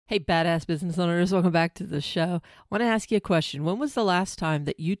Hey, badass business owners, welcome back to the show. I want to ask you a question. When was the last time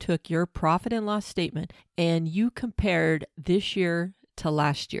that you took your profit and loss statement and you compared this year to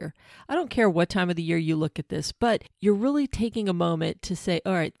last year? I don't care what time of the year you look at this, but you're really taking a moment to say,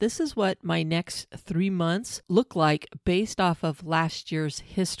 all right, this is what my next 3 months look like based off of last year's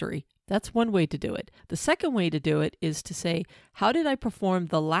history. That's one way to do it. The second way to do it is to say, how did I perform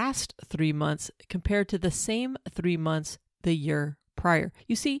the last 3 months compared to the same 3 months the year prior?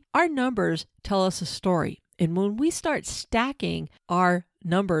 You see, our numbers tell us a story. And when we start stacking our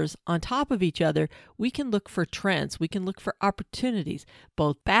numbers on top of each other, we can look for trends. We can look for opportunities,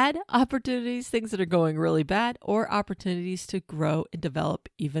 both bad opportunities, things that are going really bad, or opportunities to grow and develop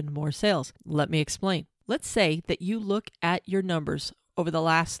even more sales. Let me explain. Let's say that you look at your numbers over the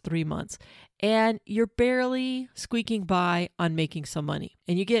last 3 months and you're barely squeaking by on making some money,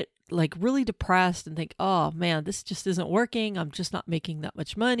 and you get really depressed and think, oh man, this just isn't working. I'm just not making that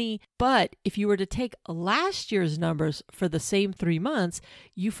much money. But if you were to take last year's numbers for the same 3 months,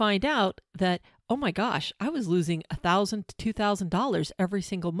 you find out that, oh my gosh, I was losing $1,000 to $2,000 every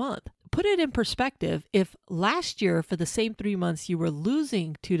single month. Put it in perspective. If last year for the same 3 months you were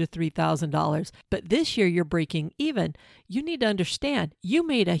losing $2,000 to $3,000, but this year you're breaking even, you need to understand you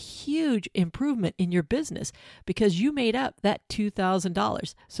made a huge improvement in your business because you made up that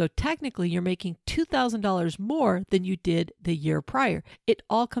 $2,000. So technically you're making $2,000 more than you did the year prior. It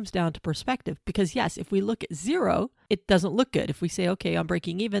all comes down to perspective because yes, if we look at zero, it doesn't look good. If we say, okay, I'm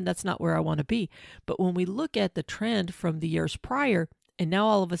breaking even, that's not where I want to be. But when we look at the trend from the years prior, and now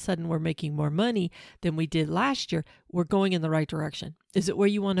all of a sudden we're making more money than we did last year, we're going in the right direction. Is it where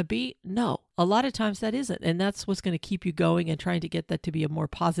you want to be? No. A lot of times that isn't. And that's what's going to keep you going and trying to get that to be a more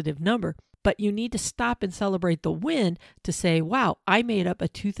positive number. But you need to stop and celebrate the win to say, wow, I made up a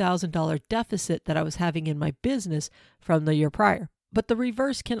 $2,000 deficit that I was having in my business from the year prior. But the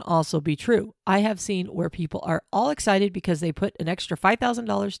reverse can also be true. I have seen where people are all excited because they put an extra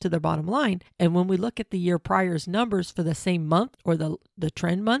 $5,000 to their bottom line. And when we look at the year prior's numbers for the same month or the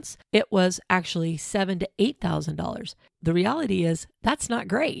trend months, it was actually $7,000 to $8,000. The reality is that's not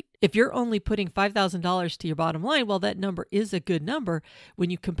great. If you're only putting $5,000 to your bottom line, well, that number is a good number. When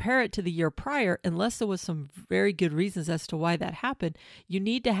you compare it to the year prior, unless there was some very good reasons as to why that happened, you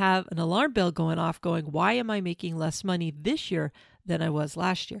need to have an alarm bell going off going, why am I making less money this year than I was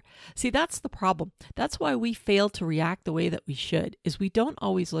last year? See, that's the problem. That's why we fail to react the way that we should, is we don't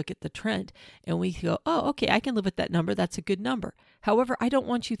always look at the trend and we go, oh, okay, I can live with that number. That's a good number. However, I don't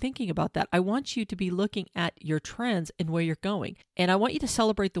want you thinking about that. I want you to be looking at your trends and where you're going. And I want you to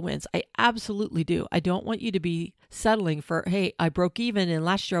celebrate the wins. I absolutely do. I don't want you to be settling for, hey, I broke even and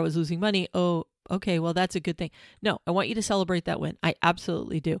last year I was losing money. Oh, okay, well, that's a good thing. No, I want you to celebrate that win. I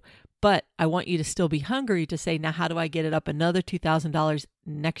absolutely do. But I want you to still be hungry to say, now, how do I get it up another $2,000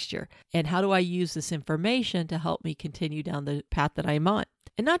 next year? And how do I use this information to help me continue down the path that I'm on?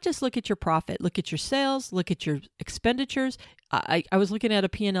 And not just look at your profit, look at your sales, look at your expenditures. I was looking at a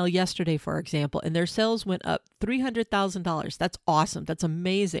P&L yesterday, for example, and their sales went up $300,000. That's awesome. That's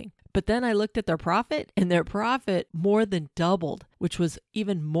amazing. But then I looked at their profit and their profit more than doubled, which was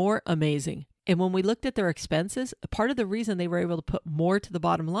even more amazing. And when we looked at their expenses, part of the reason they were able to put more to the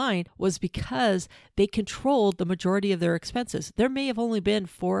bottom line was because they controlled the majority of their expenses. There may have only been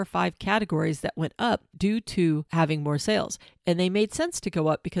 4 or 5 categories that went up due to having more sales. And they made sense to go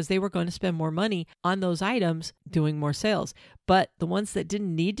up because they were going to spend more money on those items doing more sales. But the ones that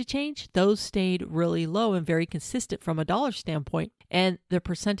didn't need to change, those stayed really low and very consistent from a dollar standpoint. And the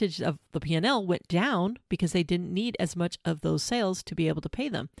percentage of the P&L went down because they didn't need as much of those sales to be able to pay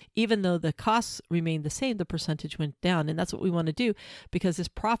them. Even though the costs remained the same, the percentage went down. And that's what we want to do because this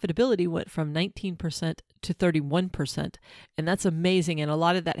profitability went from 19% to 31%. And that's amazing. And a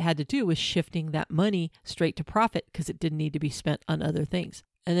lot of that had to do with shifting that money straight to profit because it didn't need to be spent on other things.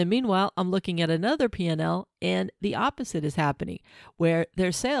 And then meanwhile, I'm looking at another P&L and the opposite is happening where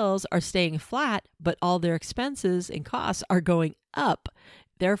their sales are staying flat, but all their expenses and costs are going up.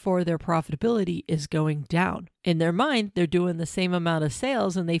 Therefore, their profitability is going down. In their mind, they're doing the same amount of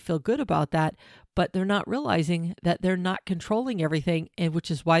sales and they feel good about that, but they're not realizing that they're not controlling everything, and which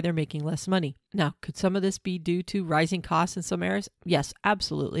is why they're making less money. Now, could some of this be due to rising costs in some areas? Yes,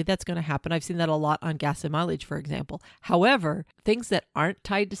 absolutely. That's going to happen. I've seen that a lot on gas and mileage, for example. However, things that aren't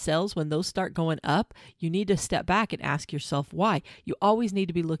tied to sales, when those start going up, you need to step back and ask yourself why. You always need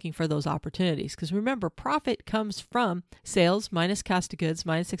to be looking for those opportunities because remember, profit comes from sales minus cost of goods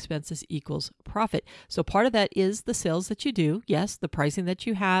minus expenses equals profit. So part of that is the sales that you do. Yes, the pricing that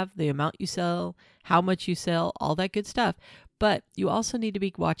you have, the amount you sell, how much you sell, all that good stuff. But you also need to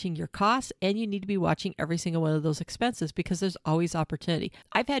be watching your costs, and you need to be watching every single one of those expenses because there's always opportunity.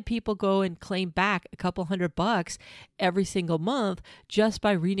 I've had people go and claim back a couple $100 every single month just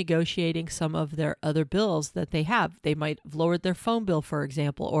by renegotiating some of their other bills that they have. They might have lowered their phone bill, for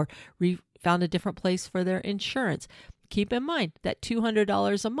example, or found a different place for their insurance. Keep in mind that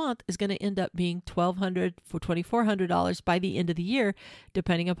 $200 a month is going to end up being $1,200 for $2,400 by the end of the year,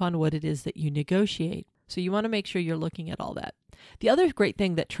 depending upon what it is that you negotiate. So you want to make sure you're looking at all that. The other great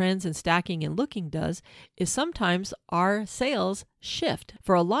thing that trends and stacking and looking does is sometimes our sales shift.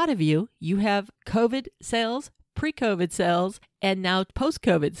 For a lot of you, you have COVID sales, pre-COVID sales, and now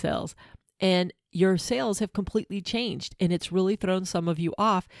post-COVID sales. And your sales have completely changed, and it's really thrown some of you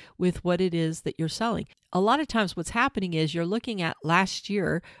off with what it is that you're selling. A lot of times what's happening is you're looking at last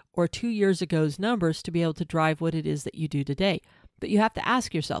year or 2 years ago's numbers to be able to drive what it is that you do today. But you have to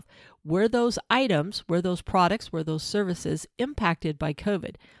ask yourself, were those items, were those products, were those services impacted by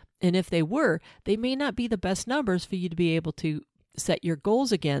COVID? And if they were, they may not be the best numbers for you to be able to set your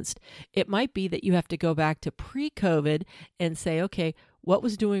goals against. It might be that you have to go back to pre-COVID and say, okay, what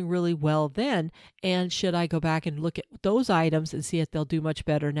was doing really well then? And should I go back and look at those items and see if they'll do much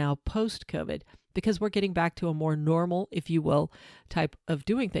better now post-COVID? Because we're getting back to a more normal, if you will, type of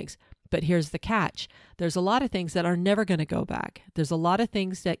doing things. But here's the catch. There's a lot of things that are never going to go back. There's a lot of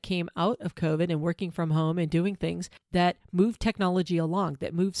things that came out of COVID and working from home and doing things that move technology along,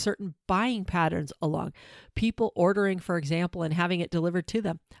 that move certain buying patterns along. People ordering, for example, and having it delivered to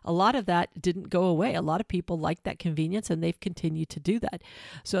them. A lot of that didn't go away. A lot of people like that convenience, and they've continued to do that.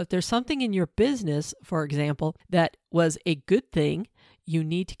 So if there's something in your business, for example, that was a good thing, you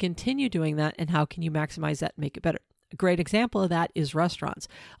need to continue doing that. And how can you maximize that and make it better? A great example of that is restaurants.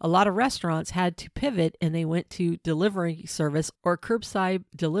 A lot of restaurants had to pivot and they went to delivery service or curbside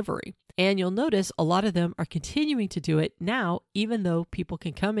delivery. And you'll notice a lot of them are continuing to do it now, even though people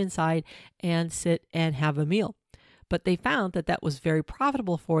can come inside and sit and have a meal. But they found that that was very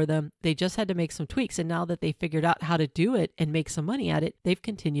profitable for them. They just had to make some tweaks. And now that they figured out how to do it and make some money at it, they've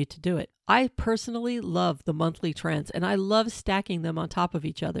continued to do it. I personally love the monthly trends, and I love stacking them on top of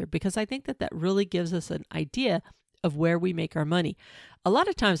each other because I think that that really gives us an idea of where we make our money. A lot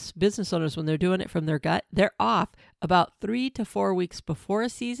of times business owners, when they're doing it from their gut, they're off about 3 to 4 weeks before a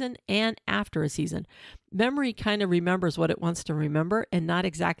season and after a season. Memory kind of remembers what it wants to remember and not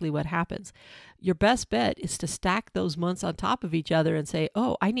exactly what happens. Your best bet is to stack those months on top of each other and say,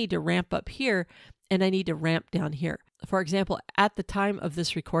 oh, I need to ramp up here and I need to ramp down here. For example, at the time of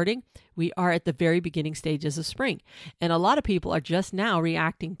this recording, we are at the very beginning stages of spring. And a lot of people are just now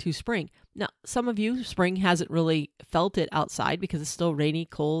reacting to spring. Now, some of you, spring hasn't really felt it outside because it's still rainy,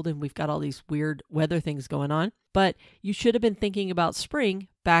 cold, and we've got all these weird weather things going on. But you should have been thinking about spring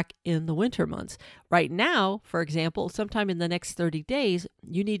back in the winter months. Right now, for example, sometime in the next 30 days,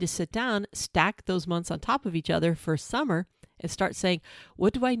 you need to sit down, stack those months on top of each other for summer, and start saying,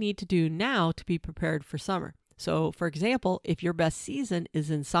 what do I need to do now to be prepared for summer? So, for example, if your best season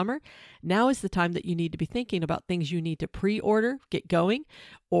is in summer, now is the time that you need to be thinking about things you need to pre-order, get going,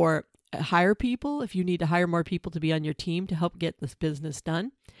 or hire people if you need to hire more people to be on your team to help get this business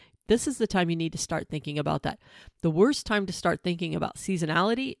done. This is the time you need to start thinking about that. The worst time to start thinking about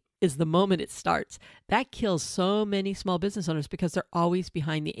seasonality is the moment it starts. That kills so many small business owners because they're always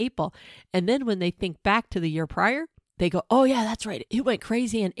behind the 8 ball. And then when they think back to the year prior, they go, oh yeah, that's right. It went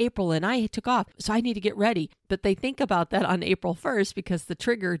crazy in April and I took off, so I need to get ready. But they think about that on April 1st because the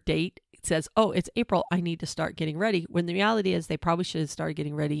trigger date says, oh, it's April, I need to start getting ready. When the reality is they probably should have started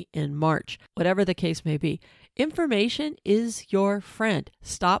getting ready in March, whatever the case may be. Information is your friend.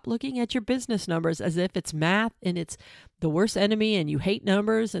 Stop looking at your business numbers as if it's math and it's the worst enemy and you hate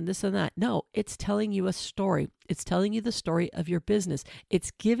numbers and this and that. No, it's telling you a story. It's telling you the story of your business.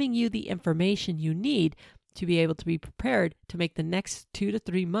 It's giving you the information you need to be able to be prepared to make the next 2 to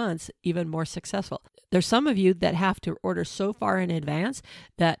 3 months even more successful. There's some of you that have to order so far in advance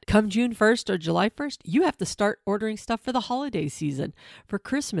that come June 1st or July 1st, you have to start ordering stuff for the holiday season, for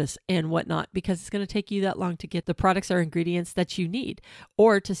Christmas and whatnot, because it's going to take you that long to get the products or ingredients that you need,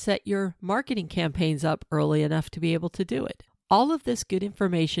 or to set your marketing campaigns up early enough to be able to do it. All of this good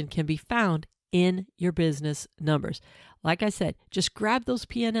information can be found in your business numbers. Like I said, just grab those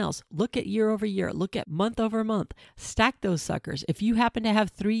P&Ls, look at year over year, look at month over month, stack those suckers. If you happen to have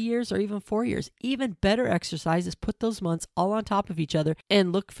 3 years or even 4 years, even better exercise is put those months all on top of each other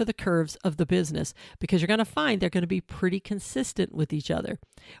and look for the curves of the business, because you're going to find they're going to be pretty consistent with each other.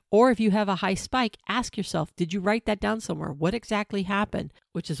 Or if you have a high spike, ask yourself, did you write that down somewhere? What exactly happened?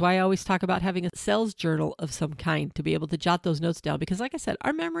 Which is why I always talk about having a sales journal of some kind to be able to jot those notes down. Because like I said,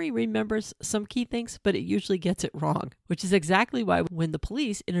 our memory remembers some key things, but it usually gets it wrong, which is exactly why when the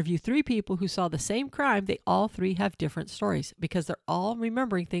police interview 3 people who saw the same crime, they all 3 have different stories because they're all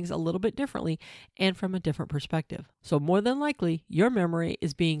remembering things a little bit differently and from a different perspective. So more than likely, your memory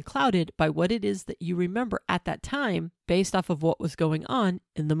is being clouded by what it is that you remember at that time based off of what was going on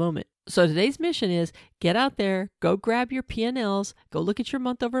in the moment. So today's mission is get out there, go grab your P&Ls, go look at your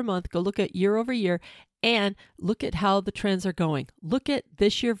month over month, go look at year over year, and look at how the trends are going. Look at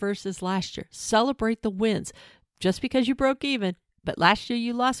this year versus last year. Celebrate the wins. Just because you broke even, but last year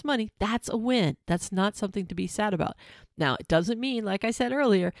you lost money, that's a win. That's not something to be sad about. Now, it doesn't mean, like I said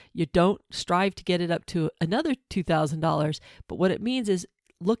earlier, you don't strive to get it up to another $2,000, but what it means is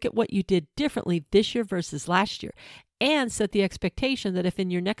look at what you did differently this year versus last year and set the expectation that if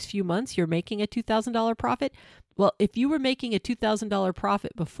in your next few months you're making a $2,000 profit, well, if you were making a $2,000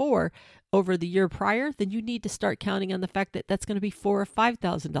 profit before over the year prior, then you need to start counting on the fact that that's going to be $4,000 or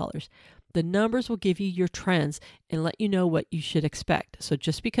 $5,000. The numbers will give you your trends and let you know what you should expect. So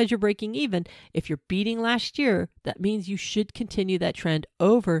just because you're breaking even, if you're beating last year, that means you should continue that trend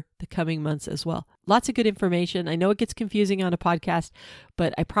over the coming months as well. Lots of good information. I know it gets confusing on a podcast,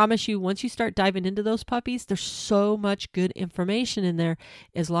 but I promise you, once you start diving into those puppies, there's so much good information in there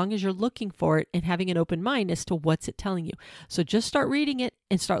as long as you're looking for it and having an open mind as to what's it telling you. So just start reading it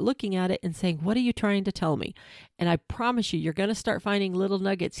and start looking at it and saying, what are you trying to tell me? And I promise you, you're going to start finding little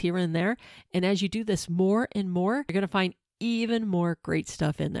nuggets here and there. And as you do this more and more, you're going to find even more great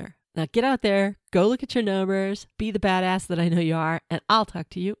stuff in there. Now get out there, go look at your numbers, be the badass that I know you are, and I'll talk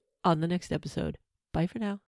to you on the next episode. Bye for now.